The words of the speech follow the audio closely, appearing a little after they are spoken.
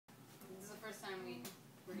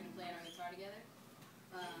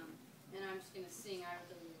sing, I wrote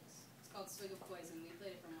the lyrics. It's called Swig of Poison. We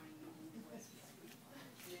played it for morning and boys.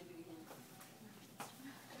 And then we began.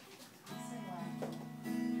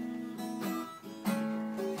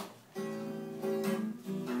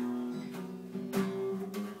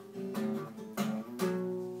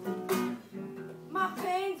 My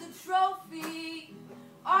pain's a trophy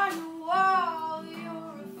on the wall.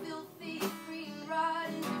 You're a filthy green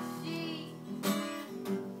rotten machine.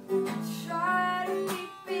 Try to be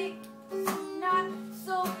big, not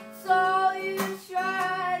so tall. You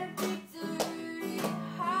try to be dirty,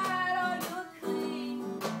 hide all your clean.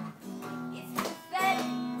 It's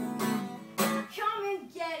pathetic. Come and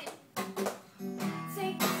get it.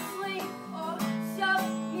 Take the swing or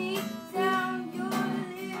shove me down. You're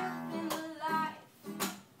living the life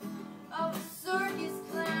of a circus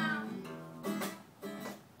clown,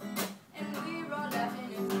 and we're all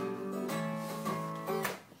laughing at you.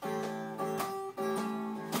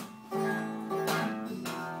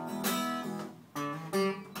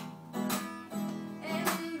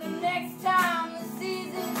 And the next time the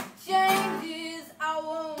season changes, I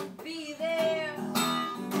won't be there.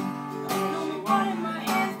 No more putting my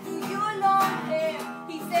hands through your long hair.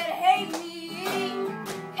 He said, hate me,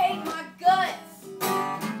 hate my guts.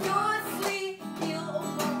 Your sweet heel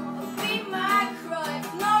won't be my crutch.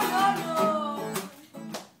 No, no, no.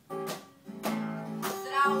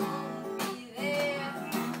 Said I won't.